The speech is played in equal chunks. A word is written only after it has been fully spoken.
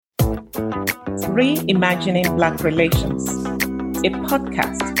Reimagining Black Relations, a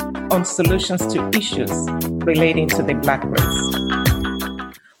podcast on solutions to issues relating to the Black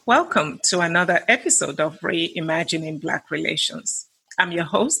race. Welcome to another episode of Reimagining Black Relations. I'm your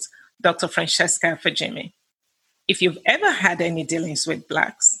host, Dr. Francesca Fajimi. If you've ever had any dealings with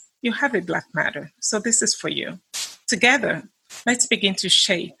Blacks, you have a Black matter, so this is for you. Together, let's begin to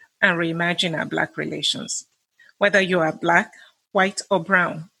shape and reimagine our Black relations. Whether you are Black, white, or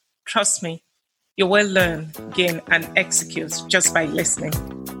brown, trust me, you will learn, gain, and execute just by listening.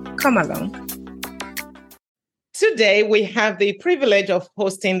 Come along. Today, we have the privilege of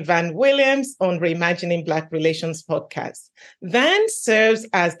hosting Van Williams on Reimagining Black Relations podcast. Van serves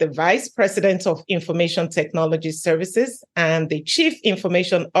as the Vice President of Information Technology Services and the Chief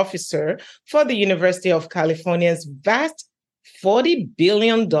Information Officer for the University of California's vast $40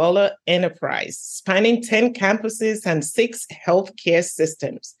 billion enterprise, spanning 10 campuses and 6 healthcare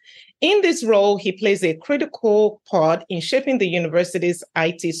systems. In this role, he plays a critical part in shaping the university's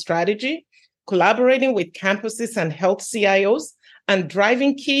IT strategy, collaborating with campuses and health CIOs, and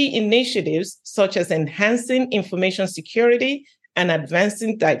driving key initiatives such as enhancing information security and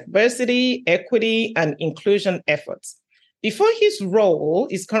advancing diversity, equity, and inclusion efforts. Before his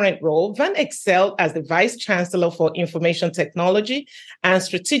current role, Van excelled as the Vice Chancellor for Information Technology and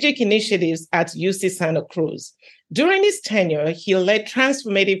Strategic Initiatives at UC Santa Cruz. During his tenure, he led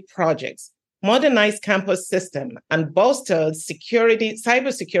transformative projects, modernized campus system, and bolstered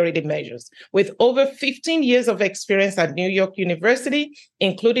cybersecurity measures. With over 15 years of experience at New York University,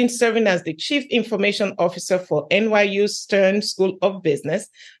 including serving as the Chief Information Officer for NYU Stern School of Business,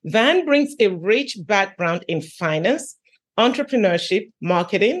 Van brings a rich background in finance, entrepreneurship,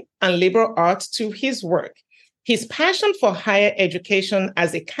 marketing, and liberal arts to his work. His passion for higher education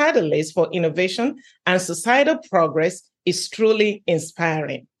as a catalyst for innovation and societal progress is truly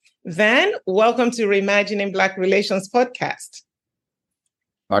inspiring. Van, welcome to Reimagining Black Relations podcast.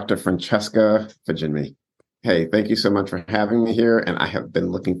 Dr. Francesca Fajimi. Hey, thank you so much for having me here, and I have been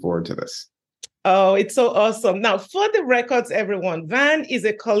looking forward to this. Oh, it's so awesome. Now, for the records, everyone, Van is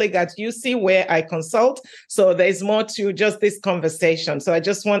a colleague at UC where I consult. So there's more to just this conversation. So I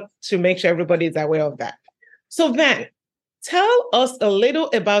just want to make sure everybody is aware of that. So Van, tell us a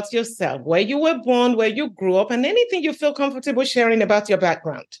little about yourself, where you were born, where you grew up, and anything you feel comfortable sharing about your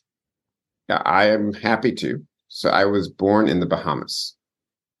background. Yeah, I am happy to. So I was born in the Bahamas,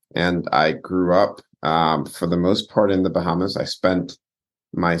 and I grew up for the most part in the Bahamas. I spent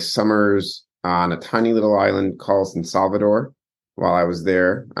my summers on a tiny little island called San Salvador while I was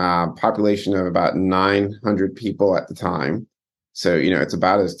there. Population of about 900 people at the time. So, it's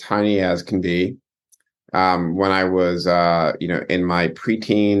about as tiny as can be. When I was, in my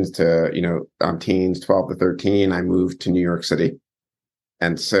preteens to, teens, 12 to 13, I moved to New York City.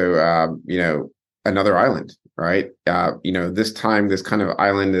 And so, another island, right? This time, this kind of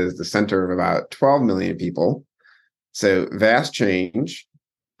island is the center of about 12 million people. So vast change.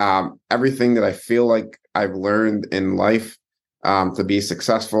 Everything that I feel like I've learned in life to be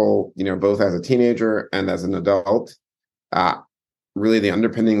successful, both as a teenager and as an adult, really the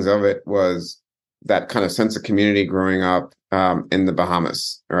underpinnings of it was that kind of sense of community growing up in the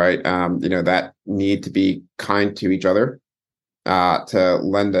Bahamas, right? That need to be kind to each other, to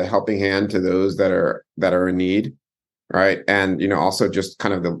lend a helping hand to those that are in need, right? And, also just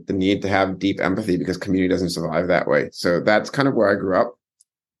kind of the need to have deep empathy because community doesn't survive that way. So that's kind of where I grew up.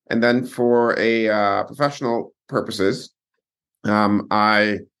 And then for professional purposes,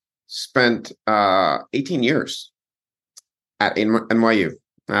 I spent 18 years at NYU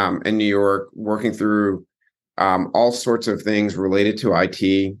in New York, working through all sorts of things related to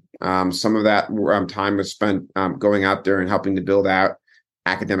IT. Some of that time was spent going out there and helping to build out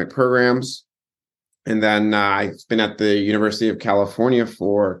academic programs. And then I've been at the University of California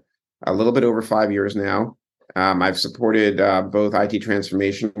for a little bit over 5 years now. I've supported both IT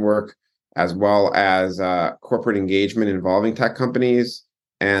transformation work as well as corporate engagement involving tech companies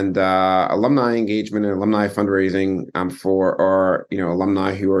and alumni engagement and alumni fundraising for our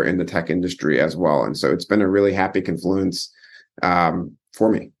alumni who are in the tech industry as well. And so it's been a really happy confluence for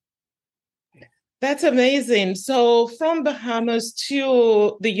me. That's amazing. So from Bahamas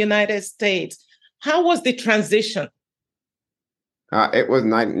to the United States, how was the transition? It was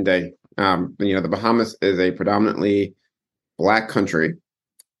night and day. The Bahamas is a predominantly Black country,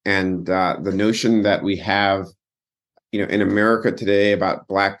 and the notion that we have, in America today about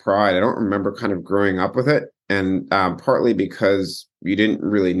Black pride, I don't remember kind of growing up with it, and partly because you didn't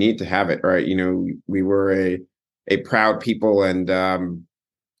really need to have it, right? We were a proud people, and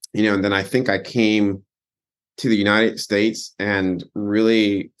and then I think I came to the United States and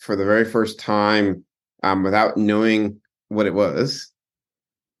really, for the very first time, without knowing what it was,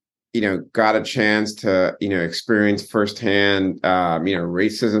 got a chance to, experience firsthand,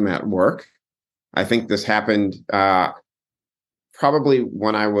 racism at work. I think this happened probably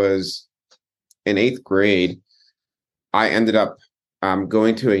when I was in eighth grade. I ended up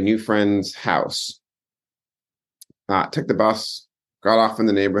going to a new friend's house, took the bus, got off in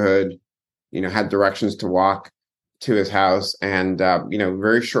the neighborhood, had directions to walk to his house. And,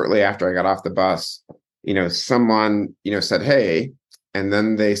 very shortly after I got off the bus, someone, said, "Hey," and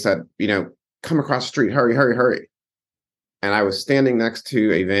then they said, "Come across the street, hurry, hurry, hurry." And I was standing next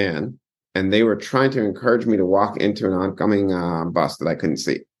to a van, and they were trying to encourage me to walk into an oncoming bus that I couldn't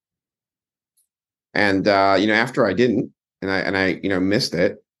see. And, after I didn't, and I missed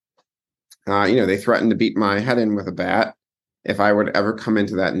it, they threatened to beat my head in with a bat if I would ever come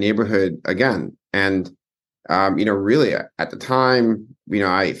into that neighborhood again. And, really at the time,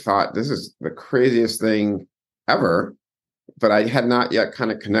 I thought this is the craziest thing ever, but I had not yet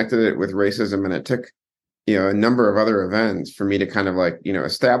kind of connected it with racism. And it took, a number of other events for me to kind of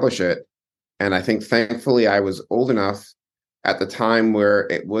establish it. And I think thankfully I was old enough at the time where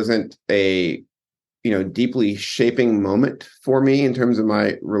it wasn't a, deeply shaping moment for me in terms of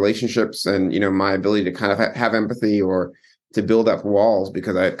my relationships and, my ability to kind of have empathy or to build up walls,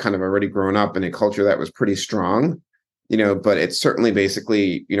 because I had kind of already grown up in a culture that was pretty strong, but it's certainly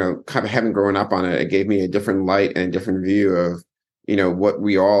basically, kind of having grown up on it, it gave me a different light and a different view of, what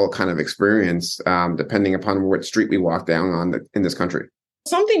we all kind of experience, depending upon what street we walk down on in this country.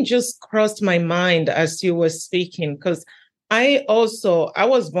 Something just crossed my mind as you were speaking, because I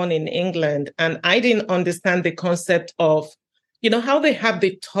was born in England, and I didn't understand the concept of, how they have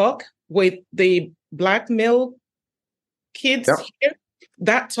the talk with the black male kids here.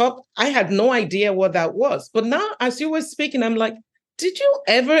 That talk, I had no idea what that was. But now, as you were speaking, I'm like, did you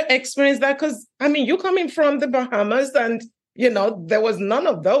ever experience that? Because, you're coming from the Bahamas, and, there was none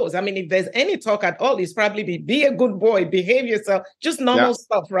of those. If there's any talk at all, it's probably be a good boy, behave yourself, just normal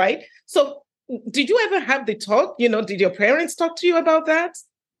stuff, right? So did you ever have the talk? Did your parents talk to you about that?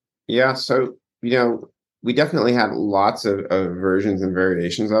 Yeah. So, we definitely had lots of versions and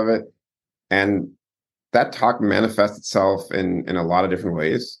variations of it. And that talk manifests itself in a lot of different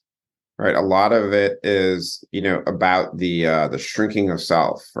ways, right? A lot of it is, about the shrinking of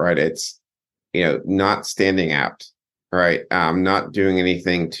self, right? It's, not standing out, right? Not doing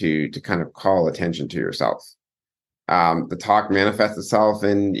anything to kind of call attention to yourself. The talk manifests itself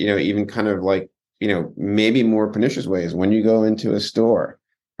in, even kind of maybe more pernicious ways. When you go into a store,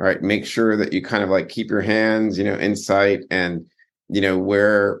 right, make sure that you kind of keep your hands, in sight, and,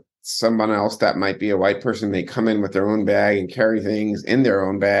 where someone else that might be a white person may come in with their own bag and carry things in their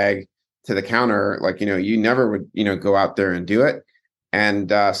own bag to the counter, you never would, go out there and do it.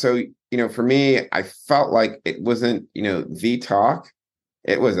 And so, for me, I felt like it wasn't, the talk.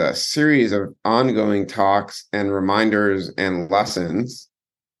 It was a series of ongoing talks and reminders and lessons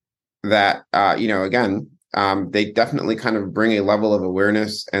that, again, they definitely kind of bring a level of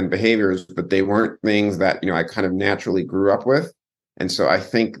awareness and behaviors, but they weren't things that, I kind of naturally grew up with. And so I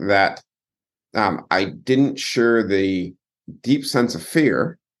think that I didn't share the deep sense of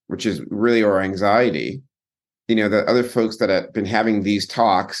fear, which is really our anxiety, that other folks that have been having these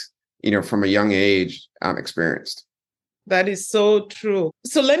talks, from a young age experienced. That is so true.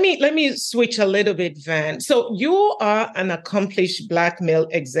 So let me switch a little bit, Van. So you are an accomplished Black male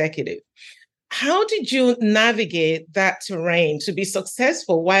executive. How did you navigate that terrain to be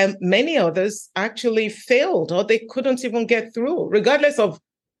successful while many others actually failed or they couldn't even get through, regardless of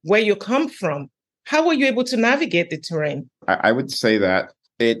where you come from? How were you able to navigate the terrain? I would say that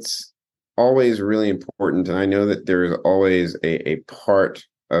it's always really important. And I know that there is always a part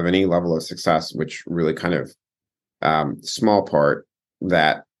of any level of success, which really kind of small part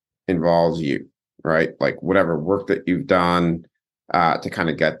that involves you, right? Like whatever work that you've done to kind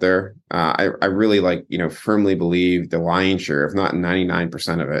of get there. I really firmly believe the lion's share, if not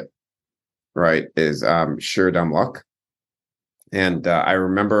 99% of it, right, is sheer dumb luck. And I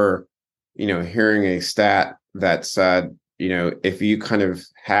remember, hearing a stat that said, if you kind of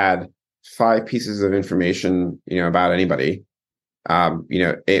had 5 pieces of information, about anybody,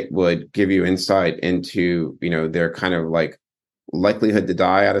 it would give you insight into, their kind of likelihood to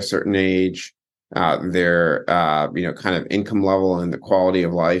die at a certain age, their, kind of income level and the quality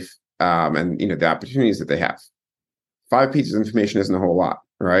of life, and, the opportunities that they have. 5 pieces of information isn't a whole lot,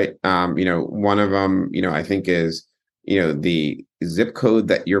 right? One of them, I think is, the zip code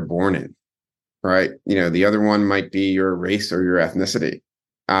that you're born in, right? The other one might be your race or your ethnicity,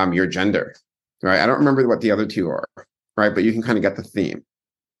 your gender. right? I don't remember what the other two are, right? But you can kind of get the theme.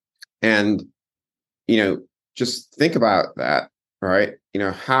 And, just think about that, right?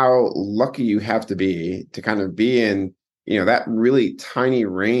 How lucky you have to be to kind of be in, that really tiny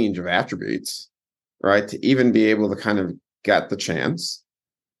range of attributes, right? To even be able to kind of get the chance.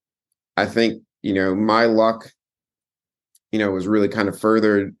 I think, my luck, was really kind of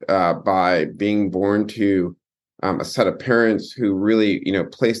furthered by being born to a set of parents who really,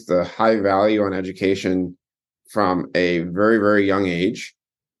 placed a high value on education from a very, very young age.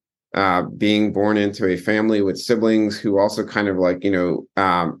 Being born into a family with siblings who also kind of like,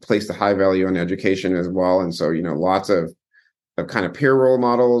 placed a high value on education as well. And so, lots of kind of peer role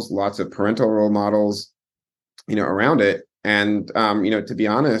models, lots of parental role models, around it. And, to be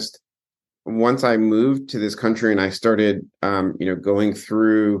honest, once I moved to this country and I started, going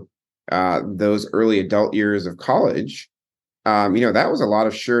through those early adult years of college, that was a lot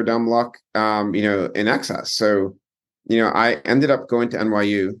of sheer dumb luck, in excess. So, I ended up going to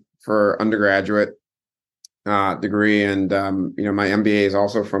NYU for undergraduate degree, and my MBA is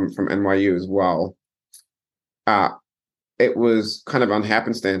also from NYU as well. It was kind of on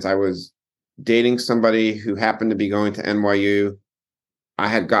happenstance. I was dating somebody who happened to be going to NYU. I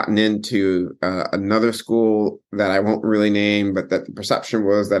had gotten into another school that I won't really name, but that the perception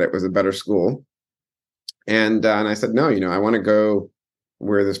was that it was a better school. And I said, no, I want to go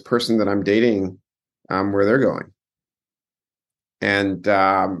where this person that I'm dating, where they're going. And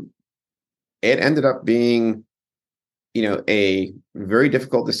it ended up being, a very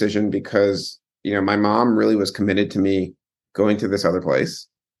difficult decision because, my mom really was committed to me going to this other place.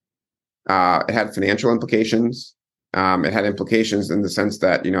 It had financial implications. It had implications in the sense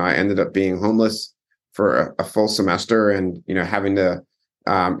that, I ended up being homeless for a full semester and, having to,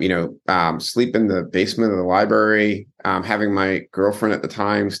 sleep in the basement of the library, having my girlfriend at the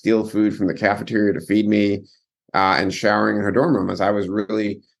time steal food from the cafeteria to feed me, and showering in her dorm room as I was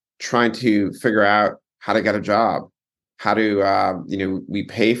really trying to figure out how to get a job, how to, we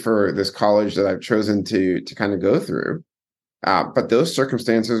pay for this college that I've chosen to kind of go through. But those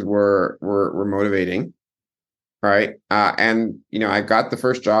circumstances were motivating. Right. And, I got the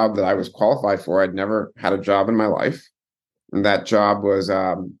first job that I was qualified for. I'd never had a job in my life. And that job was,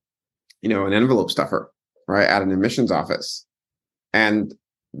 an envelope stuffer, right, at an admissions office. And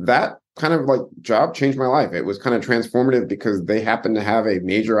that kind of like job changed my life. It was kind of transformative because they happened to have a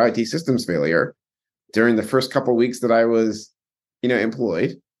major IT systems failure during the first couple of weeks that I was,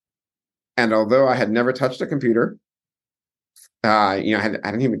 employed. And although I had never touched a computer, I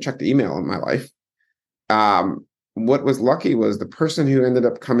hadn't even checked the email in my life. What was lucky was the person who ended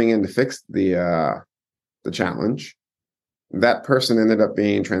up coming in to fix the challenge. That person ended up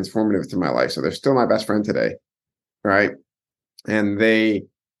being transformative to my life. So they're still my best friend today, right? And they,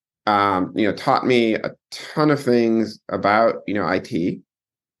 taught me a ton of things about, IT.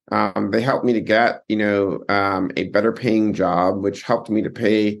 They helped me to get, a better paying job, which helped me to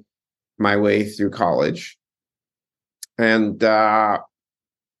pay my way through college. And kind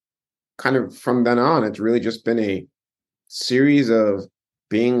of from then on, it's really just been a series of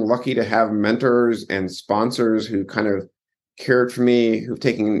being lucky to have mentors and sponsors who kind of cared for me, who've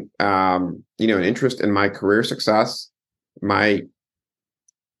taken, an interest in my career success. My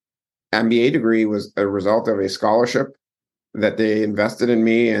MBA degree was a result of a scholarship that they invested in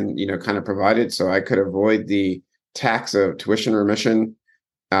me and, kind of provided so I could avoid the tax of tuition remission,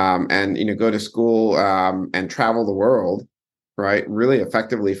 and, go to school, and travel the world, right, really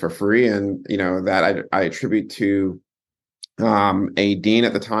effectively for free. And, that I attribute to a dean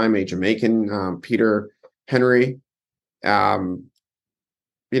at the time, a Jamaican, Peter Henry.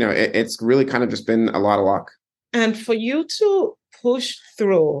 It's really kind of just been a lot of luck. And for you to push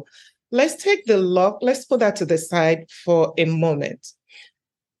through, let's take the luck, let's put that to the side for a moment.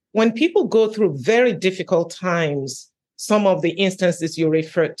 When people go through very difficult times, some of the instances you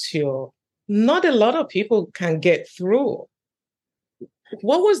referred to, not a lot of people can get through.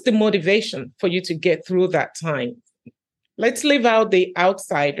 What was the motivation for you to get through that time? Let's leave out the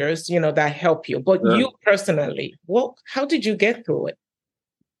outsiders, that help you, but Sure. you personally, how did you get through it?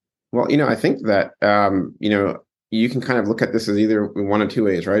 Well, I think that, you can kind of look at this as either one of two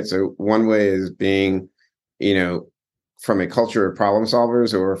ways, right? So one way is being, from a culture of problem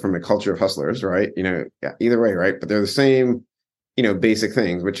solvers or from a culture of hustlers, right? Yeah, either way, right? But they're the same, basic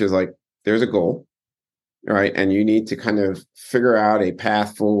things, which is like, there's a goal, right? And you need to kind of figure out a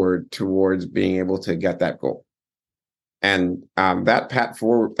path forward towards being able to get that goal. And that path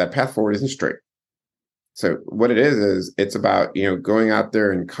forward isn't straight. So what it is it's about, going out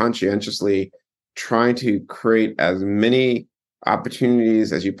there and conscientiously trying to create as many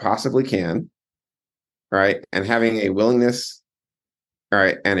opportunities as you possibly can right? And having a willingness, all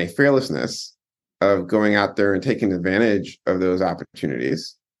right, and a fearlessness of going out there and taking advantage of those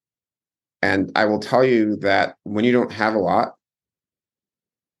opportunities. And I will tell you that when you don't have a lot,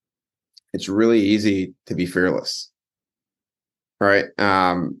 it's really easy to be fearless, right?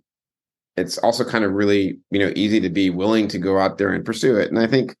 It's also kind of really, easy to be willing to go out there and pursue it. And I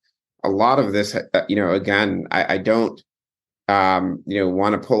think a lot of this, again, I don't,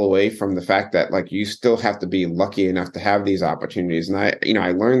 want to pull away from the fact that like you still have to be lucky enough to have these opportunities. And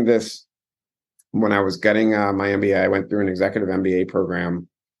I learned this when I was getting my MBA. I went through an executive MBA program,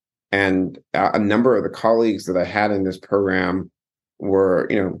 and a number of the colleagues that I had in this program were,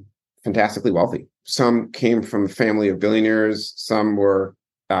 fantastically wealthy. Some came from a family of billionaires. Some were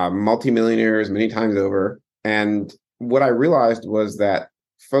multimillionaires many times over. And what I realized was that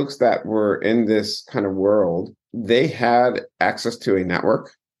folks that were in this kind of world, they had access to a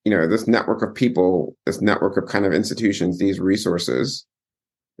network, this network of people, this network of kind of institutions, these resources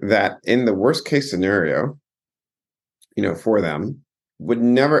that in the worst case scenario, for them would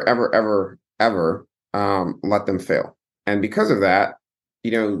never, ever, ever, ever let them fail. And because of that,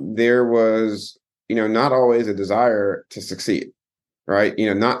 there was, not always a desire to succeed, right?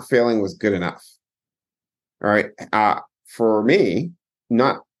 Not failing was good enough, right? For me,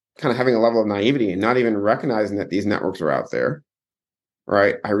 not kind of having a level of naivety and not even recognizing that these networks are out there,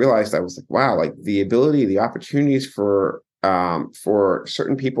 right? I realized I was like, wow, like the ability, the opportunities for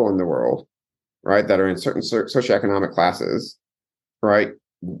certain people in the world, right, that are in certain socioeconomic classes, right?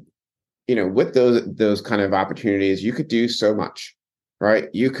 With those kind of opportunities, you could do so much, right?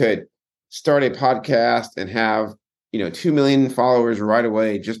 You could start a podcast and have 2 million followers right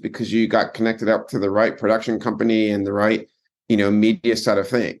away just because you got connected up to the right production company and the right media set of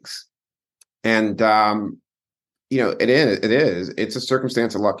things. And it's a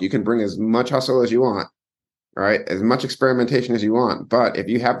circumstance of luck. You can bring as much hustle as you want, right? As much experimentation as you want. But if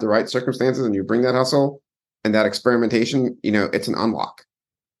you have the right circumstances and you bring that hustle and that experimentation, it's an unlock.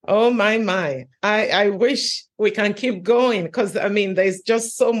 Oh, my. I wish we can keep going because, there's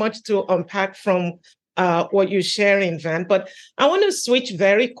just so much to unpack from what you're sharing, Van. But I want to switch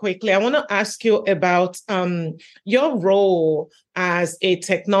very quickly. I want to ask you about your role as a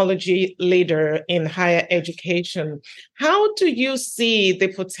technology leader in higher education. How do you see the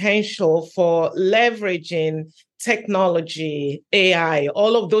potential for leveraging technology, AI,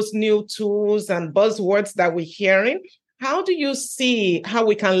 all of those new tools and buzzwords that we're hearing? How do you see how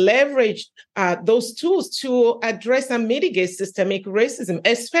we can leverage those tools to address and mitigate systemic racism,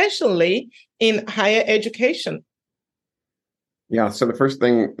 especially in higher education? Yeah. So the first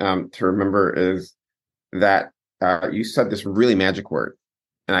thing to remember is that you said this really magic word,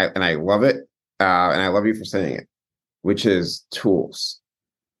 and I love it, and I love you for saying it, which is tools.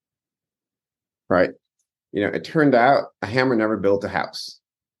 Right? It turned out a hammer never built a house.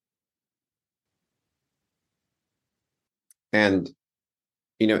 And,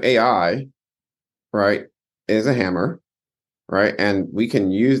 AI, right, is a hammer, right? And we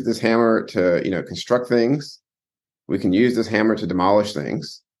can use this hammer to, construct things. We can use this hammer to demolish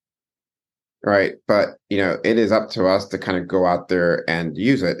things, right? But, it is up to us to kind of go out there and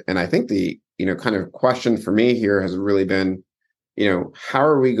use it. And I think the, kind of question for me here has really been, how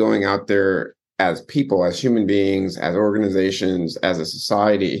are we going out there as people, as human beings, as organizations, as a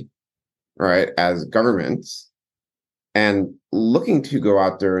society, right, as governments, and looking to go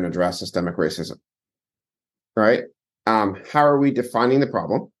out there and address systemic racism, right? How are we defining the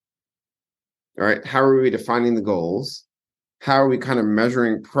problem, right? How are we defining the goals? How are we kind of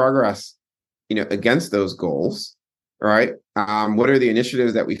measuring progress, against those goals, right? What are the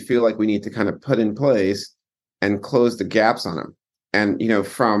initiatives that we feel like we need to kind of put in place and close the gaps on them? And,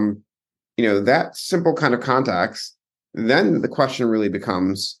 from, that simple kind of context, then the question really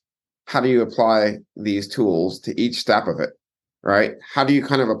becomes, how do you apply these tools to each step of it, right? How do you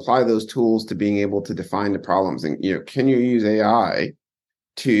kind of apply those tools to being able to define the problems? And, can you use AI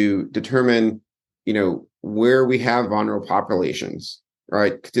to determine, where we have vulnerable populations,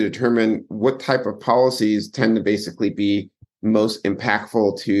 right? To determine what type of policies tend to basically be most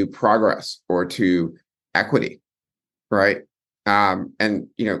impactful to progress or to equity, right? And,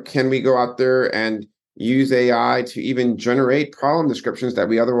 can we go out there and use AI to even generate problem descriptions that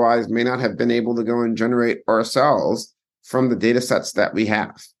we otherwise may not have been able to go and generate ourselves from the data sets that we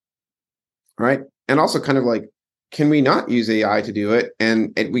have, right? And also kind of like, can we not use AI to do it?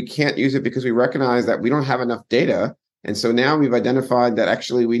 And we can't use it because we recognize that we don't have enough data. And so now we've identified that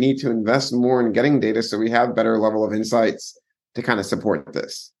actually we need to invest more in getting data so we have better level of insights to kind of support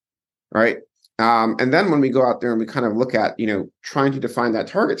this, right? And then when we go out there and we kind of look at, trying to define that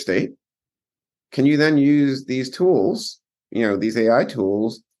target state, can you then use these tools, these AI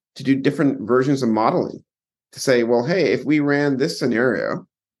tools, to do different versions of modeling to say, well, hey, if we ran this scenario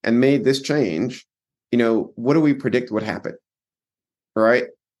and made this change, what do we predict would happen? Right.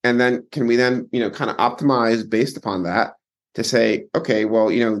 And then can we then, kind of optimize based upon that to say, okay, well,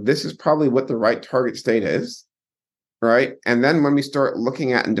 this is probably what the right target state is. Right. And then when we start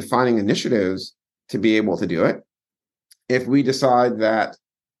looking at and defining initiatives to be able to do it, if we decide that,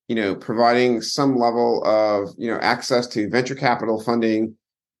 providing some level of, access to venture capital funding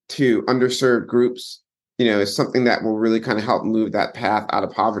to underserved groups, is something that will really kind of help move that path out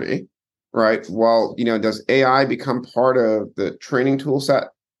of poverty, right? Well, does AI become part of the training tool set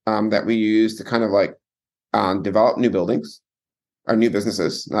that we use to kind of like develop new buildings or new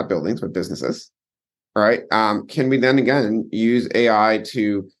businesses, not buildings, but businesses, right? Can we then again use AI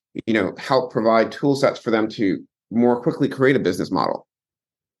to, help provide tool sets for them to more quickly create a business model,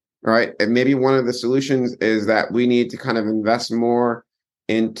 right? And maybe one of the solutions is that we need to kind of invest more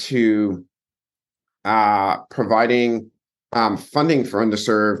into providing funding for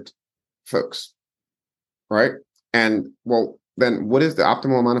underserved folks, right? And well, then what is the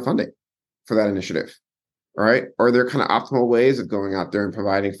optimal amount of funding for that initiative, right? Are there kind of optimal ways of going out there and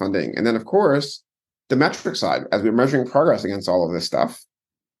providing funding? And then, of course, the metric side, as we're measuring progress against all of this stuff,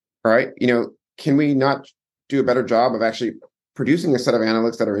 right? Can we not do a better job of actually producing a set of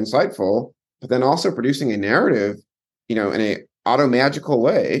analytics that are insightful, but then also producing a narrative, in a automagical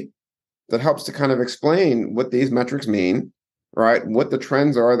way that helps to kind of explain what these metrics mean, right? What the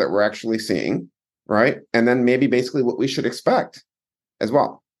trends are that we're actually seeing, right? And then maybe basically what we should expect as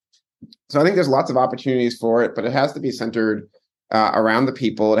well. So I think there's lots of opportunities for it, but it has to be centered around the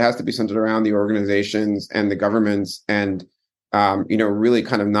people. It has to be centered around the organizations and the governments and, really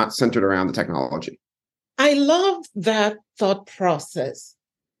kind of not centered around the technology. I love that thought process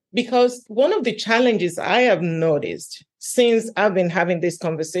because one of the challenges I have noticed since I've been having this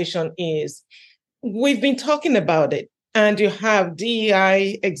conversation is we've been talking about it and you have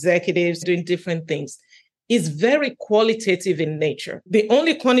DEI executives doing different things. It's very qualitative in nature. The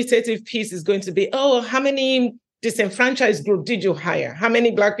only quantitative piece is going to be, how many disenfranchised group did you hire? How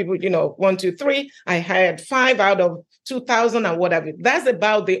many Black people, 1, 2, 3? I hired 5 out of 2,000 and whatever. That's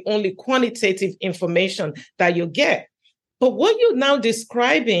about the only quantitative information that you get. But what you're now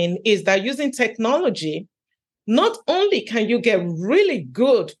describing is that using technology, not only can you get really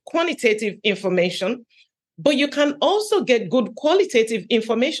good quantitative information, but you can also get good qualitative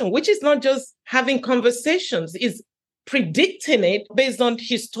information, which is not just having conversations, is predicting it based on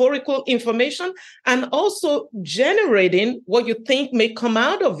historical information and also generating what you think may come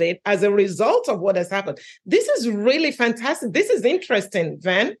out of it as a result of what has happened. This is really fantastic. This is interesting,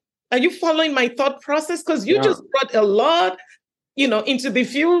 Van. Are you following my thought process? Because you just brought a lot, into the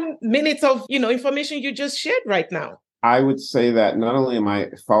few minutes of, information you just shared right now. I would say that not only am I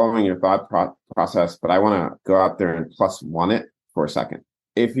following your thought process, but I want to go out there and plus one it for a second.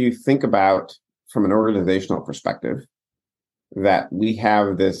 If you think about from an organizational perspective, that we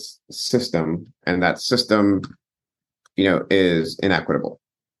have this system and that system, is inequitable,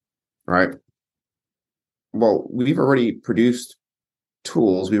 right? Well, we've already produced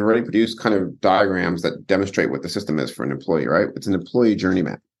tools. We've already produced kind of diagrams that demonstrate what the system is for an employee, right? It's an employee journey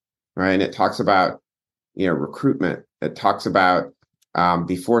map, right? And it talks about, recruitment. It talks about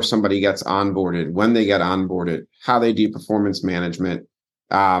before somebody gets onboarded, when they get onboarded, how they do performance management,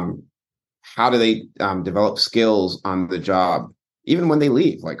 how do they develop skills on the job, even when they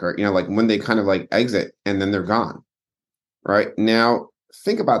leave, like when they kind of like exit and then they're gone, right? Now,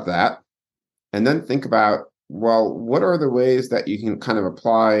 think about that and then think about, well, what are the ways that you can kind of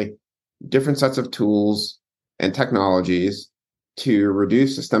apply different sets of tools and technologies to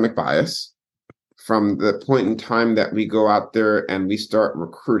reduce systemic bias from the point in time that we go out there and we start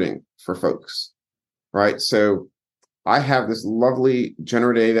recruiting for folks, right? So I have this lovely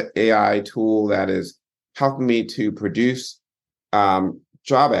generative AI tool that is helping me to produce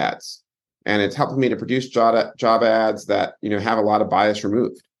job ads. And it's helping me to produce job ads that, have a lot of bias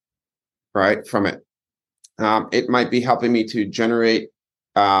removed, right, from it. It might be helping me to generate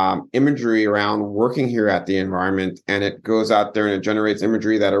imagery around working here at the environment. And it goes out there and it generates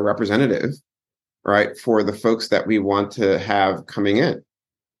imagery that are representative, right, for the folks that we want to have coming in.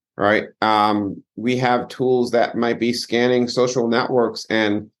 Right. We have tools that might be scanning social networks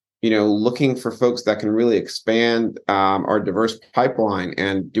and, looking for folks that can really expand our diverse pipeline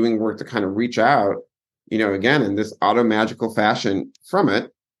and doing work to kind of reach out, again, in this auto magical fashion from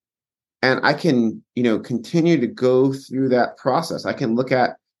it. And I can, continue to go through that process. I can look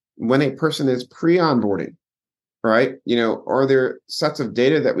at when a person is pre-onboarding, right? Are there sets of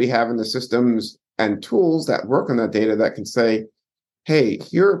data that we have in the systems and tools that work on that data that can say, hey,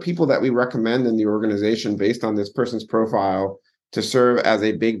 here are people that we recommend in the organization based on this person's profile to serve as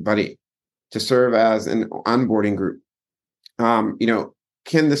a big buddy, to serve as an onboarding group.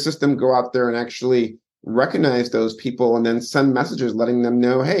 Can the system go out there and actually recognize those people and then send messages letting them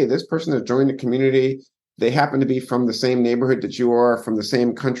know, hey, this person has joined the community. They happen to be from the same neighborhood that you are, from the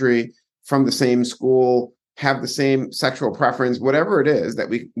same country, from the same school, have the same sexual preference, whatever it is that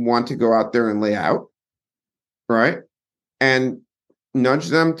we want to go out there and lay out, right? And nudge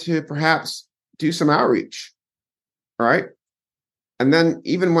them to perhaps do some outreach, right? And then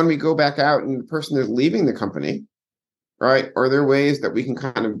even when we go back out and the person is leaving the company, right, are there ways that we can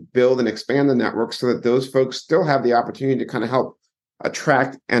kind of build and expand the network so that those folks still have the opportunity to kind of help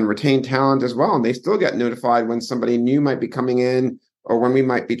attract and retain talent as well? And they still get notified when somebody new might be coming in, or when we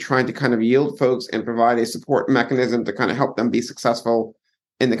might be trying to kind of yield folks and provide a support mechanism to kind of help them be successful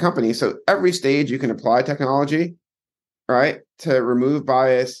in the company. So every stage you can apply technology, right, to remove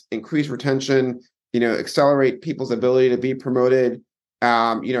bias, increase retention, accelerate people's ability to be promoted,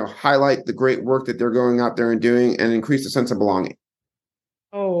 highlight the great work that they're going out there and doing, and increase the sense of belonging.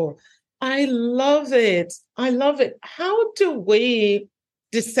 Oh, I love it. I love it. How do we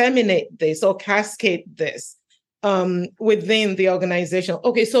disseminate this or cascade this within the organization?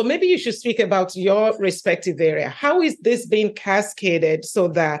 Okay, so maybe you should speak about your respective area. How is this being cascaded so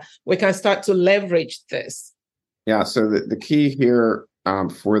that we can start to leverage this? Yeah, so the key here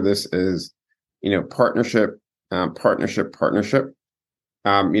for this is, partnership, partnership.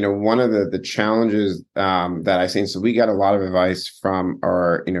 One of the challenges that I've seen, so we got a lot of advice from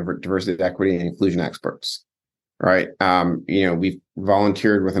our, diversity, equity, and inclusion experts, right? We've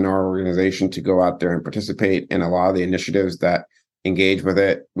volunteered within our organization to go out there and participate in a lot of the initiatives that engage with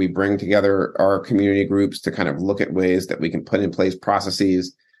it. We bring together our community groups to kind of look at ways that we can put in place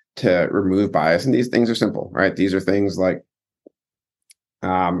processes to remove bias. And these things are simple, right? These are things like,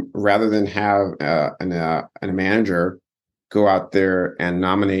 rather than have a manager go out there and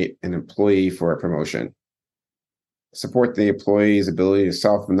nominate an employee for a promotion, support the employee's ability to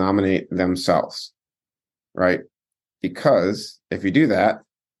self-nominate themselves, right? Because if you do that,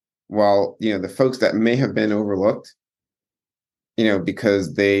 well, the folks that may have been overlooked,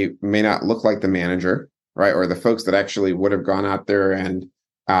 because they may not look like the manager, right? Or the folks that actually would have gone out there and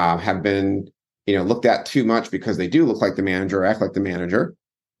have been, looked at too much because they do look like the manager or act like the manager.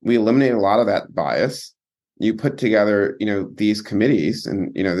 We eliminate a lot of that bias. You put together, these committees,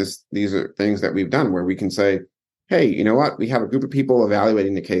 and these are things that we've done where we can say, hey, you know what? We have a group of people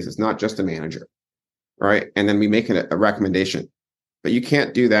evaluating the case. It's not just a manager, right? And then we make it a recommendation. But you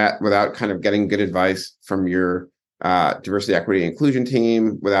can't do that without kind of getting good advice from your diversity, equity, and inclusion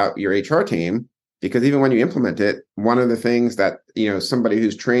team, without your HR team, because even when you implement it, one of the things that somebody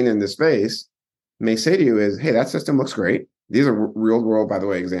who's trained in this space may say to you is, hey, that system looks great. These are real world, by the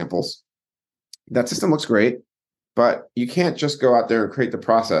way, examples. That system looks great, but you can't just go out there and create the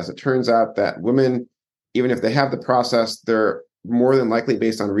process. It turns out that women, even if they have the process, they're more than likely,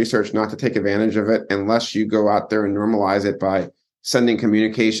 based on research, not to take advantage of it unless you go out there and normalize it by sending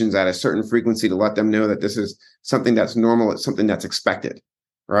communications at a certain frequency to let them know that this is something that's normal. It's something that's expected,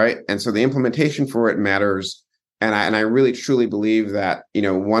 right? And so the implementation for it matters. And I really truly believe that,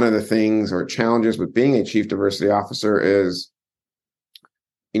 one of the things or challenges with being a chief diversity officer is,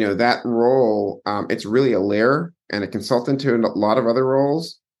 that role, it's really a layer and a consultant to a lot of other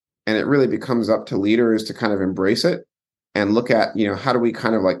roles. And it really becomes up to leaders to kind of embrace it and look at, how do we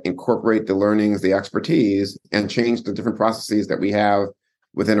kind of like incorporate the learnings, the expertise, and change the different processes that we have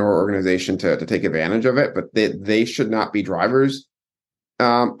within our organization to take advantage of it. But they should not be drivers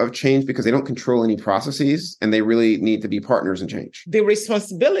of change, because they don't control any processes, and they really need to be partners in change. The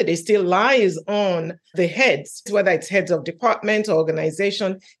responsibility still lies on the heads, whether it's heads of department or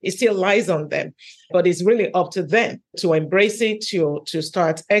organization, it still lies on them. But it's really up to them to embrace it, to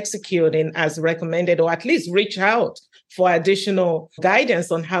start executing as recommended, or at least reach out for additional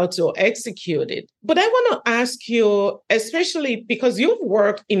guidance on how to execute it. But I want to ask you, especially because you've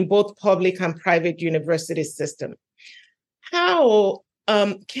worked in both public and private university systems, how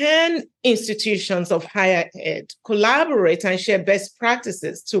can institutions of higher ed collaborate and share best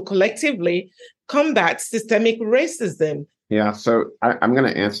practices to collectively combat systemic racism? Yeah, so I'm going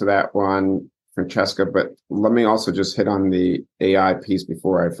to answer that one, Francesca, but let me also just hit on the AI piece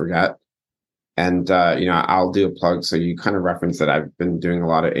before I forget. And, I'll do a plug. So you kind of referenced that I've been doing a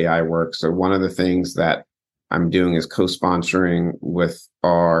lot of AI work. So one of the things that I'm doing is co-sponsoring with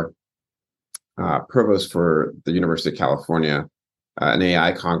our provost for the University of California, an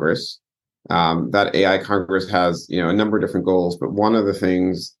AI Congress. That AI Congress has, a number of different goals, but one of the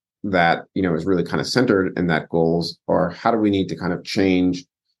things that, is really kind of centered in that goals are how do we need to kind of change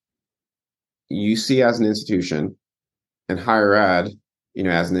UC as an institution and higher ed,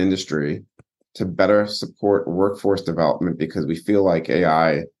 as an industry to better support workforce development because we feel like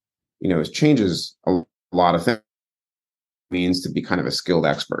AI, it changes a lot of things. It means to be kind of a skilled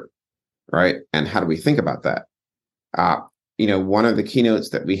expert, right? And how do we think about that? One of the keynotes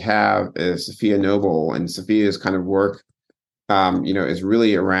that we have is Sophia Noble, and Sophia's kind of work, is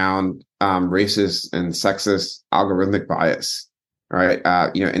really around racist and sexist algorithmic bias, right?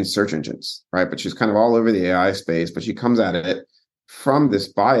 In search engines, right? But she's kind of all over the AI space, but she comes at it from this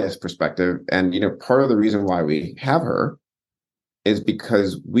bias perspective. And, part of the reason why we have her is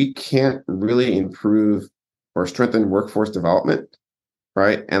because we can't really improve or strengthen workforce development,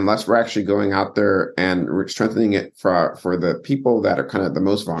 right? Unless we're actually going out there and we're strengthening it for the people that are kind of the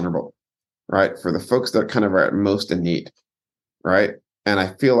most vulnerable, right? For the folks that kind of are most in need, right? And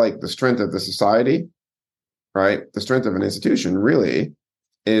I feel like the strength of the society, right? The strength of an institution really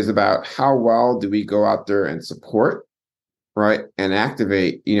is about how well do we go out there and support, right? And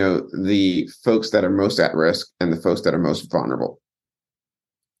activate, the folks that are most at risk and the folks that are most vulnerable.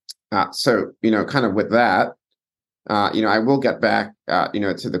 So, kind of with that, I will get back,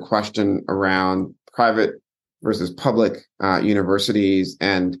 to the question around private versus public universities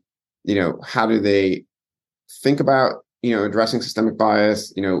and, how do they think about, addressing systemic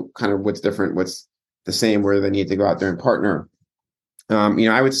bias, kind of what's different, what's the same, where they need to go out there and partner.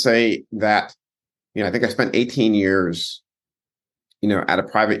 I would say that, I think I spent 18 years, at a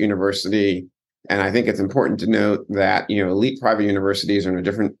private university. And I think it's important to note that, elite private universities are in a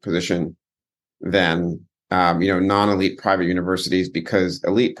different position than, non-elite private universities, because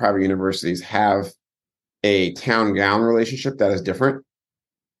elite private universities have a town-gown relationship that is different,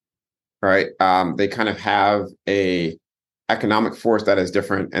 right? They kind of have a economic force that is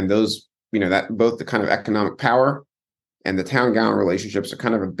different. And those, that both the kind of economic power and the town-gown relationships are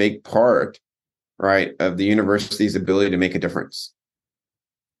kind of a big part, right, of the university's ability to make a difference,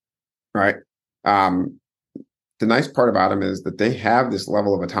 right? The nice part about them is that they have this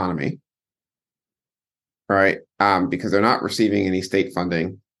level of autonomy, right? Because they're not receiving any state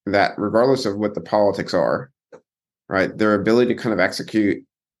funding, that regardless of what the politics are, right, their ability to kind of execute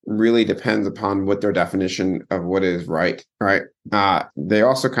really depends upon what their definition of what is right, right? They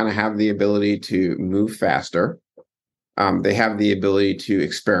also kind of have the ability to move faster. They have the ability to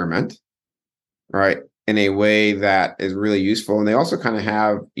experiment, right, in a way that is really useful. And they also kind of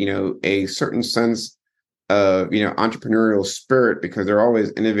have, a certain sense of, entrepreneurial spirit, because they're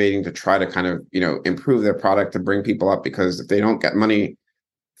always innovating to try to kind of, improve their product to bring people up, because if they don't get money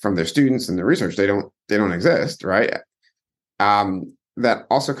from their students and their research, they don't exist, right? That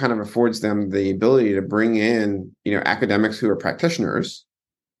also kind of affords them the ability to bring in, academics who are practitioners,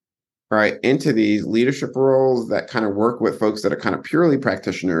 right, into these leadership roles that kind of work with folks that are kind of purely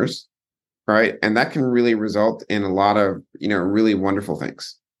practitioners, right? And that can really result in a lot of, really wonderful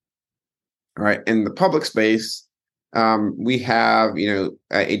things. All right. In the public space, we have,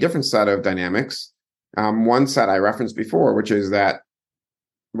 a different set of dynamics. One set I referenced before, which is that,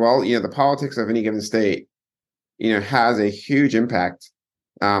 well, the politics of any given state, has a huge impact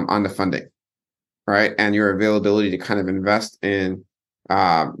on the funding, right? And your availability to kind of invest in,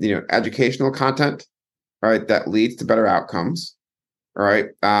 educational content, right, that leads to better outcomes, right?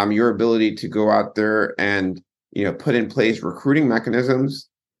 Your ability to go out there and, put in place recruiting mechanisms,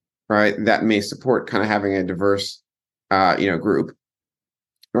 right, that may support kind of having a diverse, group,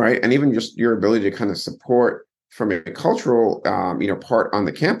 right? And even just your ability to kind of support from a cultural, part on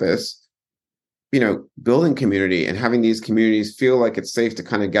the campus, building community and having these communities feel like it's safe to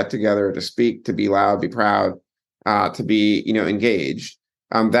kind of get together, to speak, to be loud, be proud, to be, engaged.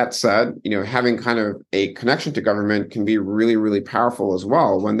 That said, having kind of a connection to government can be really, really powerful as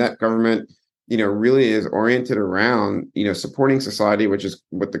well. When that government, really is oriented around, supporting society, which is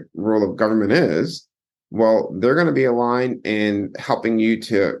what the role of government is, well, they're going to be aligned in helping you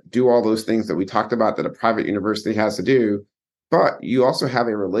to do all those things that we talked about that a private university has to do. But you also have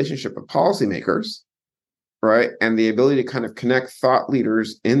a relationship with policymakers, right? And the ability to kind of connect thought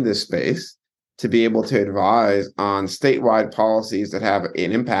leaders in this space to be able to advise on statewide policies that have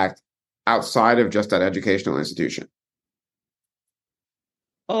an impact outside of just that educational institution.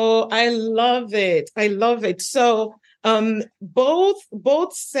 Oh, I love it. I love it. So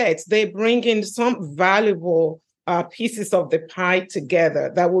both sets, they bring in some valuable pieces of the pie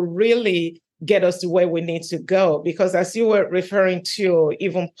together that will really get us to where we need to go. Because as you were referring to,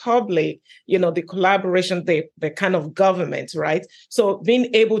 even public, the collaboration, the kind of government, right? So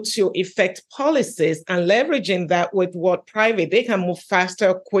being able to effect policies and leveraging that with what private, they can move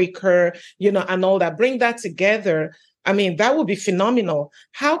faster, quicker, and all that, bring that together. I mean, that would be phenomenal.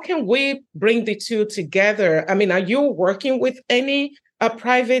 How can we bring the two together? I mean, are you working with any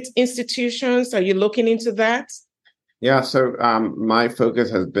private institutions? Are you looking into that? Yeah, so my focus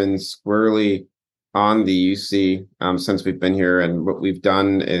has been squarely on the UC since we've been here. And what we've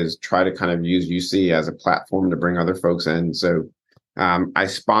done is try to kind of use UC as a platform to bring other folks in. So I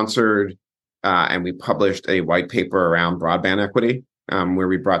sponsored and we published a white paper around broadband equity, where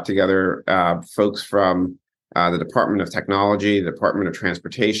we brought together folks from the Department of Technology, the Department of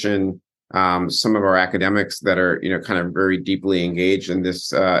Transportation, some of our academics that are, kind of very deeply engaged in this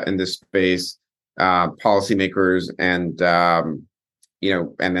space, policymakers, and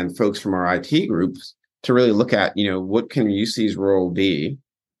and then folks from our IT groups to really look at, what can UC's role be,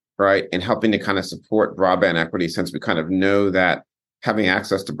 right, in helping to kind of support broadband equity, since we kind of know that having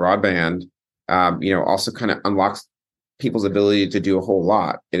access to broadband, also kind of unlocks people's ability to do a whole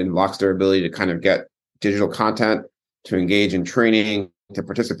lot. It unlocks their ability to kind of get digital content, to engage in training, to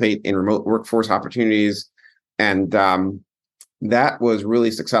participate in remote workforce opportunities. And that was really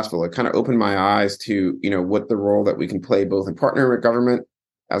successful. It kind of opened my eyes to, what the role that we can play both in partnering with government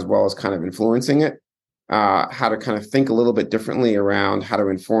as well as kind of influencing it, how to kind of think a little bit differently around how to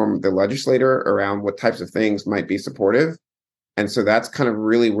inform the legislator around what types of things might be supportive. And so that's kind of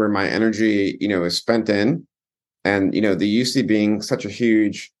really where my energy, is spent in. And, the UC being such a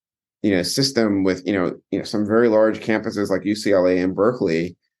huge, system with, some very large campuses like UCLA and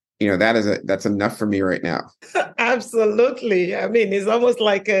Berkeley, that's enough for me right now. Absolutely. I mean, it's almost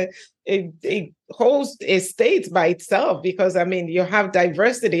like a whole state by itself, because I mean, you have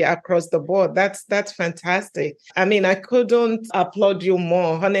diversity across the board. That's fantastic. I mean, I couldn't applaud you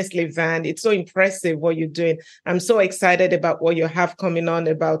more, honestly, Van. It's so impressive what you're doing. I'm so excited about what you have coming on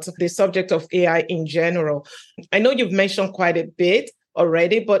about the subject of AI in general. I know you've mentioned quite a bit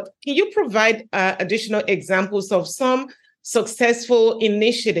already, but can you provide additional examples of some successful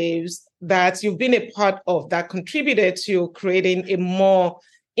initiatives that you've been a part of that contributed to creating a more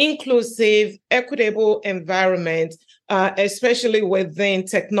inclusive, equitable environment, especially within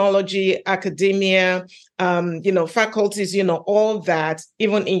technology, academia, faculties, all that,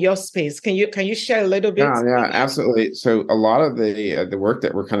 even in your space? Can you share a little bit? Yeah, absolutely. So a lot of the work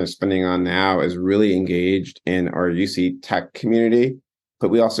that we're kind of spending on now is really engaged in our UC tech community, but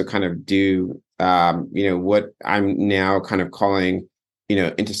we also kind of do what I'm now kind of calling,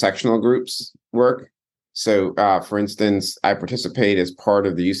 intersectional groups work. So, for instance, I participate as part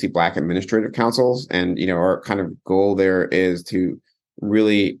of the UC Black Administrative Councils, and, our kind of goal there is to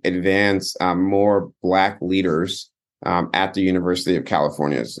really advance more Black leaders at the University of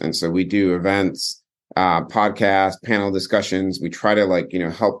California. And so we do events, podcasts, panel discussions. We try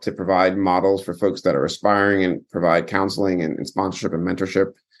to help to provide models for folks that are aspiring and provide counseling and sponsorship and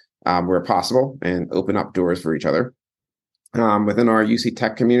mentorship where possible, and open up doors for each other. Within our UC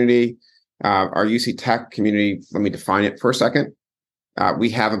Tech community, let me define it for a second.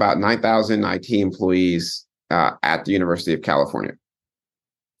 We have about 9,000 IT employees at the University of California.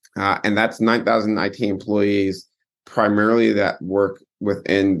 And that's 9,000 IT employees primarily that work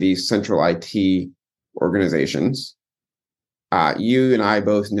within the central IT organizations. You and I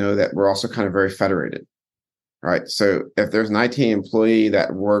both know that we're also kind of very federated. Right. So if there's an IT employee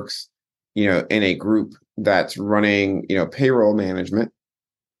that works, in a group that's running, payroll management,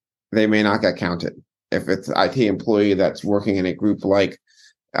 they may not get counted. If it's an IT employee that's working in a group like,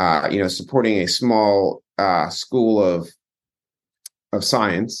 supporting a small school of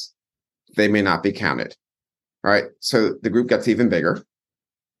science, they may not be counted. Right. So the group gets even bigger.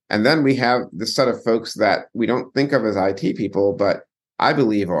 And then we have this set of folks that we don't think of as IT people, but I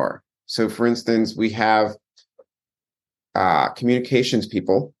believe are. So for instance, we have communications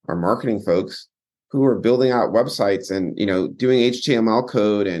people or marketing folks who are building out websites and, doing HTML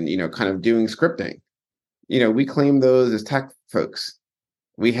code and, kind of doing scripting. We claim those as tech folks.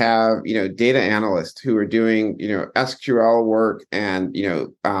 We have, data analysts who are doing, SQL work and,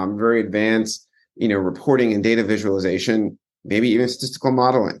 very advanced, reporting and data visualization, maybe even statistical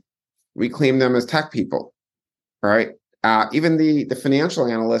modeling. We claim them as tech people, right? Even the financial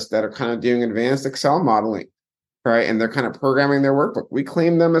analysts that are kind of doing advanced Excel modeling, right? And they're kind of programming their workbook. We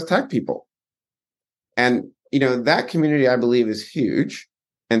claim them as tech people. And, that community, I believe, is huge.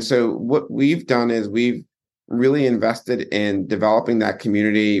 And so what we've done is we've really invested in developing that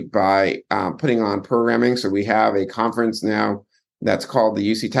community by putting on programming. So we have a conference now that's called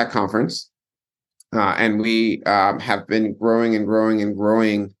the UC Tech Conference. And we have been growing and growing and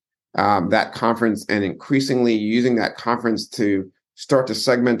growing that conference and increasingly using that conference to start to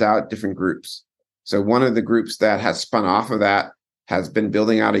segment out different groups. So one of the groups that has spun off of that has been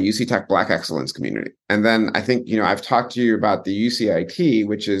building out a UC Tech Black Excellence community. And then I think, I've talked to you about the UCIT,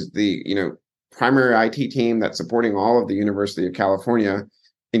 which is the, primary IT team that's supporting all of the University of California,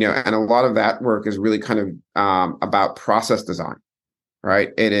 and a lot of that work is really kind of about process design,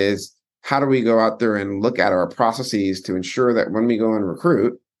 right? It is, how do we go out there and look at our processes to ensure that when we go and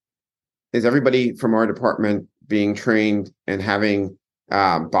recruit, is everybody from our department being trained and having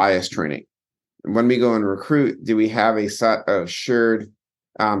bias training? When we go and recruit, do we have a set of shared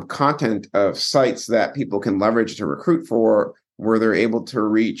content of sites that people can leverage to recruit for, where they're able to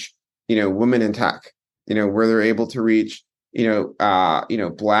reach, women in tech, where they're able to reach,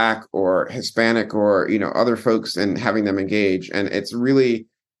 Black or Hispanic or, other folks, and having them engage. And it's really,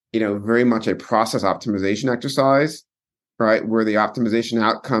 very much a process optimization exercise, right? Where the optimization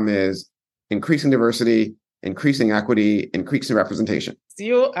outcome is increasing diversity, increasing equity, increasing representation.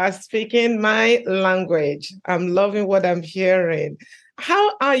 You are speaking my language. I'm loving what I'm hearing.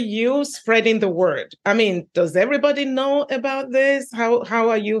 How are you spreading the word? I mean, does everybody know about this? How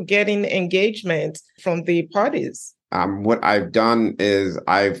are you getting engagement from the parties? What I've done is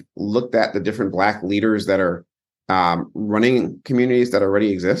I've looked at the different Black leaders that are running communities that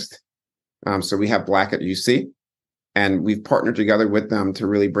already exist. So we have Black at UC, and we've partnered together with them to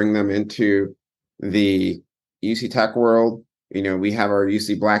really bring them into the UC Tech world. We have our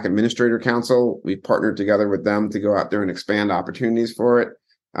UC Black Administrator Council. We've partnered together with them to go out there and expand opportunities for it,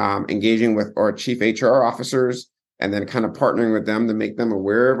 engaging with our chief HR officers, and then kind of partnering with them to make them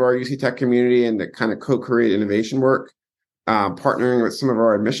aware of our UC Tech community and to kind of co-create innovation work, partnering with some of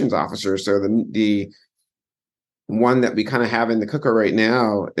our admissions officers. So the one that we kind of have in the cooker right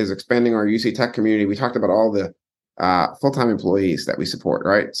now is expanding our UC Tech community. We talked about all the full-time employees that we support,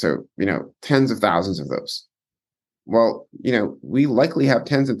 right? So, tens of thousands of those. Well, we likely have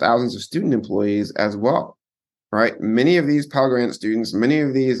tens of thousands of student employees as well, right? Many of these Pell Grant students, many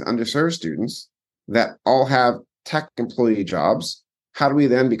of these underserved students that all have tech employee jobs. How do we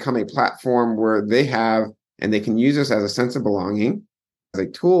then become a platform where they have, and they can use us as a sense of belonging, as a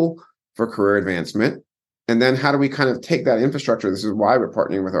tool for career advancement? And then how do we kind of take that infrastructure? This is why we're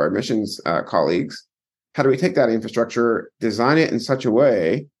partnering with our admissions colleagues. How do we take that infrastructure, design it in such a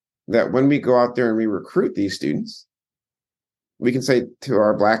way that when we go out there and we recruit these students, we can say to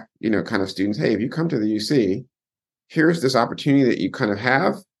our Black, kind of students, hey, if you come to the UC, here's this opportunity that you kind of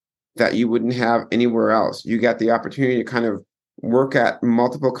have that you wouldn't have anywhere else. You get the opportunity to kind of work at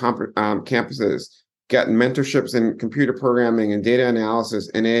multiple campuses, get mentorships in computer programming and data analysis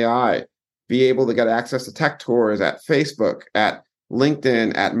and AI, be able to get access to tech tours at Facebook, at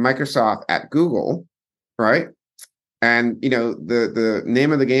LinkedIn, at Microsoft, at Google, right? And, the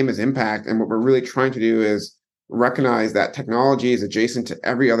name of the game is impact. And what we're really trying to do is recognize that technology is adjacent to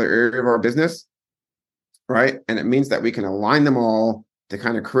every other area of our business, right? And it means that we can align them all to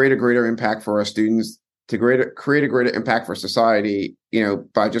kind of create a greater impact for our students, to create a greater impact for society,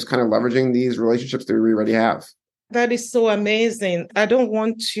 by just kind of leveraging these relationships that we already have. That is so amazing. I don't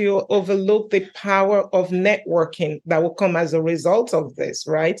want to overlook the power of networking that will come as a result of this,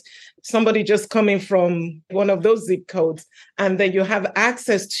 right? Somebody just coming from one of those zip codes, and then you have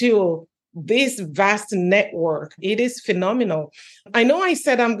access to this vast network. It is phenomenal. I know I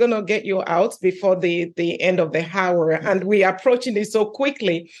said I'm going to get you out before the end of the hour, and we are approaching it so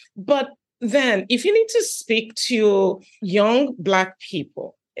quickly. But then if you need to speak to young Black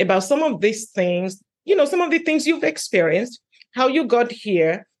people about some of these things, some of the things you've experienced, how you got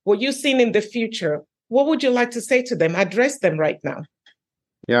here, what you've seen in the future, what would you like to say to them? Address them right now.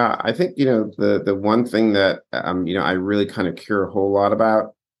 Yeah, I think, the one thing that, I really kind of care a whole lot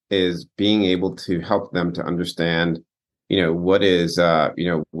about is being able to help them to understand, what is,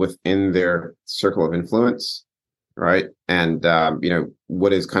 within their circle of influence, right? And,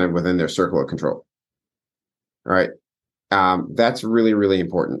 what is kind of within their circle of control, right? That's really, really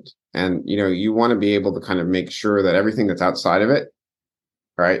important. And, you want to be able to kind of make sure that everything that's outside of it,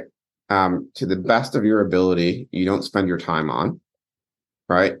 right, to the best of your ability, you don't spend your time on,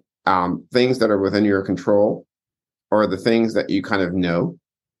 right? Things that are within your control are the things that you kind of know,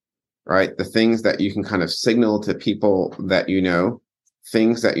 right? The things that you can kind of signal to people that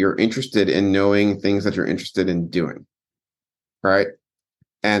things that you're interested in knowing, things that you're interested in doing, right?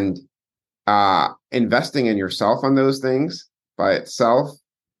 And investing in yourself on those things by itself,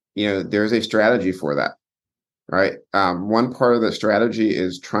 there's a strategy for that, right? One part of the strategy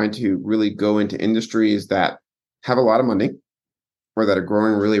is trying to really go into industries that have a lot of money or that are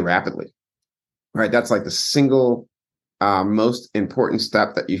growing really rapidly, right? That's like the single most important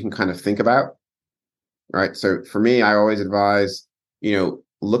step that you can kind of think about, right? So for me, I always advise,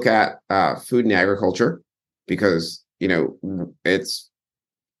 look at food and agriculture because, it's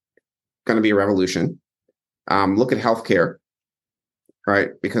going to be a revolution. Look at healthcare, right?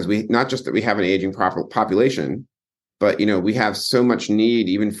 Because we not just that we have an aging population, but we have so much need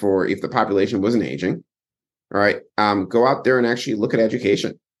even for if the population wasn't aging, right? Go out there and actually look at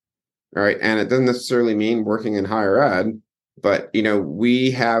education, right? And it doesn't necessarily mean working in higher ed, but we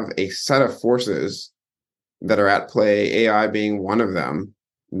have a set of forces that are at play, AI being one of them,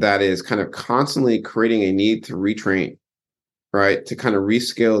 that is kind of constantly creating a need to retrain, right? To kind of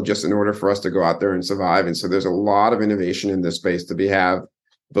reskill just in order for us to go out there and survive. And so there's a lot of innovation in this space to be have,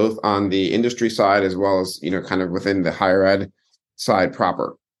 both on the industry side as well as, kind of within the higher ed side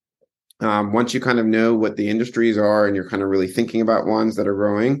proper. Once you kind of know what the industries are and you're kind of really thinking about ones that are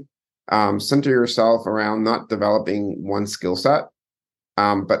growing, center yourself around not developing one skill set,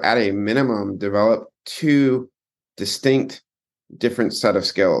 but at a minimum, develop two distinct different set of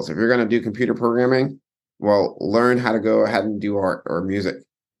skills. If you're going to do computer programming, well, learn how to go ahead and do art or music,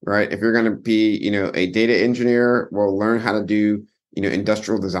 right? If you're going to be, a data engineer, well, learn how to do,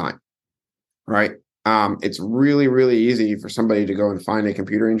 industrial design, right? It's really, really easy for somebody to go and find a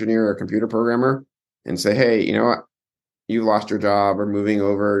computer engineer or a computer programmer and say, hey, you know what? You lost your job or moving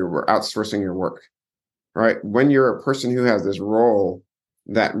over, or outsourcing your work, right? When you're a person who has this role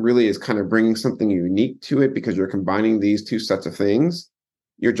that really is kind of bringing something unique to it because you're combining these two sets of things,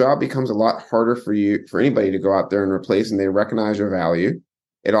 your job becomes a lot harder for anybody to go out there and replace, and they recognize your value.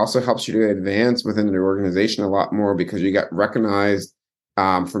 It also helps you to advance within the organization a lot more because you get recognized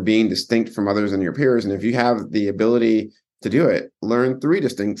for being distinct from others and your peers. And if you have the ability to do it, learn 3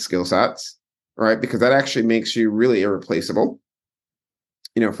 distinct skill sets, right? Because that actually makes you really irreplaceable,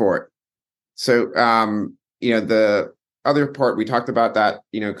 for it. So, the other part, we talked about that,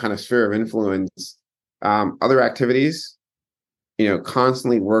 kind of sphere of influence, other activities,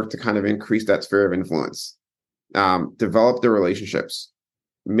 constantly work to kind of increase that sphere of influence, develop the relationships,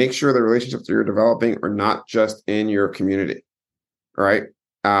 make sure the relationships that you're developing are not just in your community, right?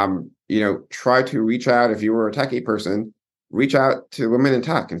 Try to reach out. If you were a techie person, reach out to women in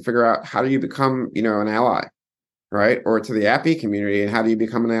tech and figure out how do you become, an ally, right? Or to the appy community and how do you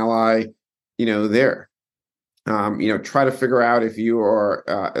become an ally, there. Try to figure out if you are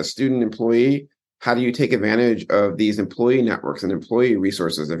a student employee, how do you take advantage of these employee networks and employee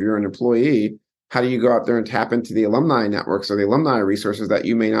resources? If you're an employee, how do you go out there and tap into the alumni networks or the alumni resources that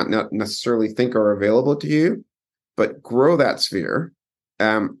you may not necessarily think are available to you, but grow that sphere.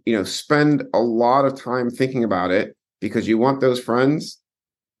 Spend a lot of time thinking about it because you want those friends,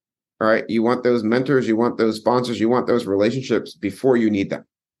 right? You want those mentors, you want those sponsors, you want those relationships before you need them.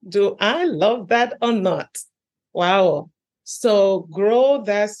 Do I love that or not? Wow. So grow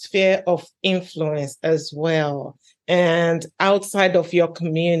that sphere of influence as well and outside of your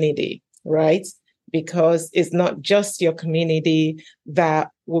community, right? Because it's not just your community that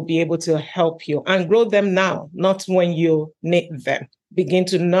will be able to help you, and grow them now, not when you need them. Begin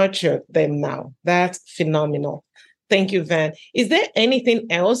to nurture them now. That's phenomenal. Thank you, Van. Is there anything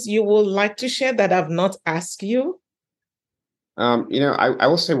else you would like to share that I've not asked you? I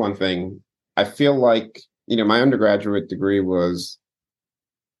will say one thing. I feel like, my undergraduate degree was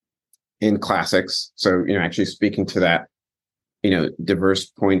in classics. So, actually speaking to that, diverse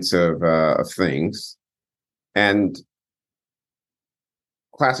points of things. And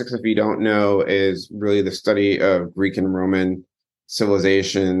classics, if you don't know, is really the study of Greek and Roman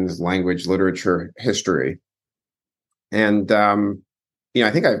civilizations, language, literature, history. And,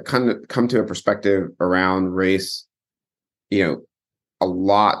 I think I've kind of come to a perspective around race, a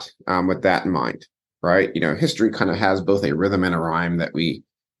lot with that in mind, right? History kind of has both a rhythm and a rhyme that we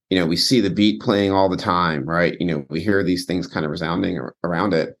see the beat playing all the time, right? We hear these things kind of resounding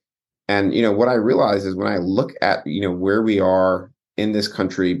around it. And, what I realize is when I look at, where we are in this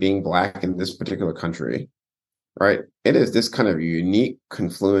country, being Black in this particular country, right? It is this kind of unique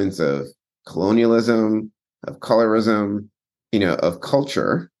confluence of colonialism, of colorism, of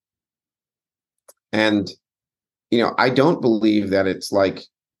culture. And, I don't believe that it's like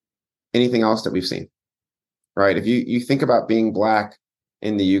anything else that we've seen, right? If you think about being Black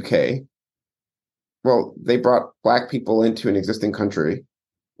in the UK, well, they brought Black people into an existing country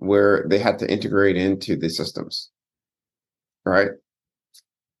where they had to integrate into the systems, right?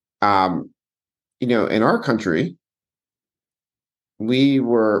 In our country, we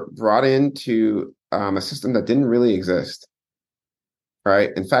were brought into a system that didn't really exist,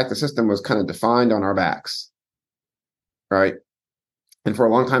 right? In fact, the system was kind of defined on our backs, right? And for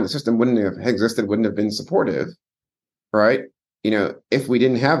a long time, the system wouldn't have existed, wouldn't have been supportive, right? If we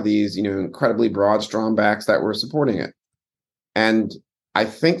didn't have these, incredibly broad, strong backs that were supporting it. And I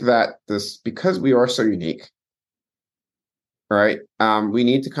think that because we are so unique, right? We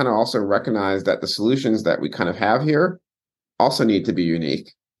need to kind of also recognize that the solutions that we kind of have here also need to be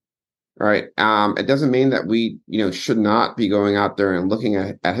unique, right? It doesn't mean that we, should not be going out there and looking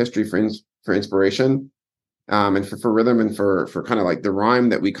at history for inspiration, and for rhythm and for kind of like the rhyme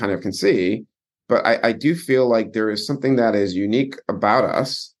that we kind of can see. But I do feel like there is something that is unique about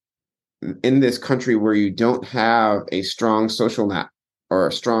us in this country where you don't have a strong social net or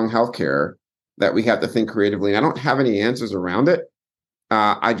a strong healthcare that we have to think creatively. And I don't have any answers around it.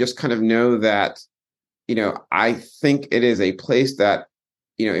 I just kind of know that, I think it is a place that,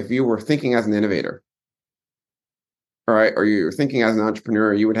 if you were thinking as an innovator, all right, or you're thinking as an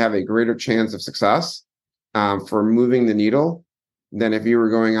entrepreneur, you would have a greater chance of success for moving the needle than if you were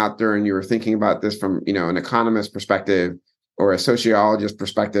going out there and you were thinking about this from, an economist perspective or a sociologist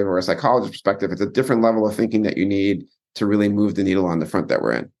perspective or a psychologist perspective. It's a different level of thinking that you need to really move the needle on the front that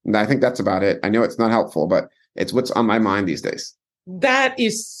we're in. And I think that's about it. I know it's not helpful, but it's what's on my mind these days. That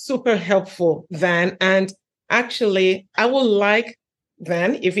is super helpful, Van. And actually, I would like,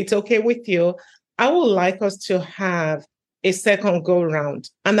 Van, if it's okay with you, I would like us to have a second go round.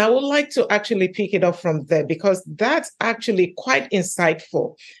 And I would like to actually pick it up from there, because that's actually quite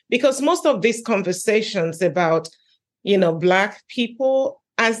insightful. Because most of these conversations about, Black people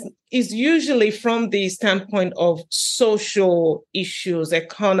is usually from the standpoint of social issues,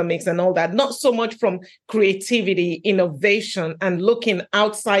 economics, and all that, not so much from creativity, innovation, and looking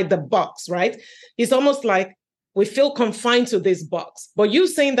outside the box, right? It's almost like we feel confined to this box. But you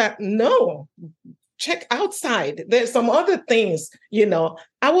saying that, no, check outside. There's some other things,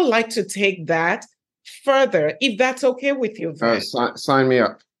 I would like to take that further, if that's okay with you, Van. Sign me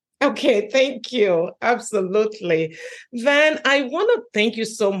up. Okay, thank you. Absolutely. Van, I want to thank you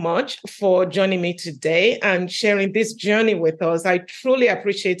so much for joining me today and sharing this journey with us. I truly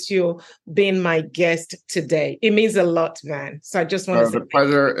appreciate you being my guest today. It means a lot, Van. So I just want to say the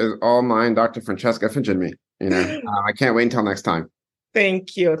pleasure is all mine, Dr. Francesca Finchemi. I can't wait until next time.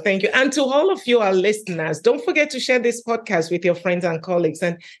 Thank you. Thank you. And to all of you, our listeners, don't forget to share this podcast with your friends and colleagues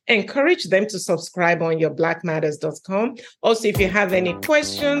and encourage them to subscribe on yourblackmatters.com. Also, if you have any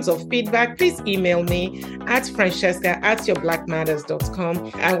questions or feedback, please email me at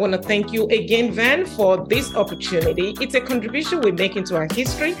francesca@yourblackmatters.com. I want to thank you again, Van, for this opportunity. It's a contribution we make into our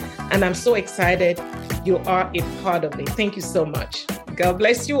history, and I'm so excited you are a part of it. Thank you so much. God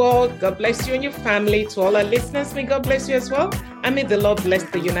bless you all. God bless you and your family. To all our listeners, may God bless you as well. And may the Lord bless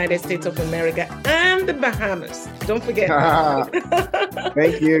the United States of America and the Bahamas. Don't forget.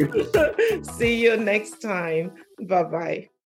 Thank you. See you next time. Bye-bye.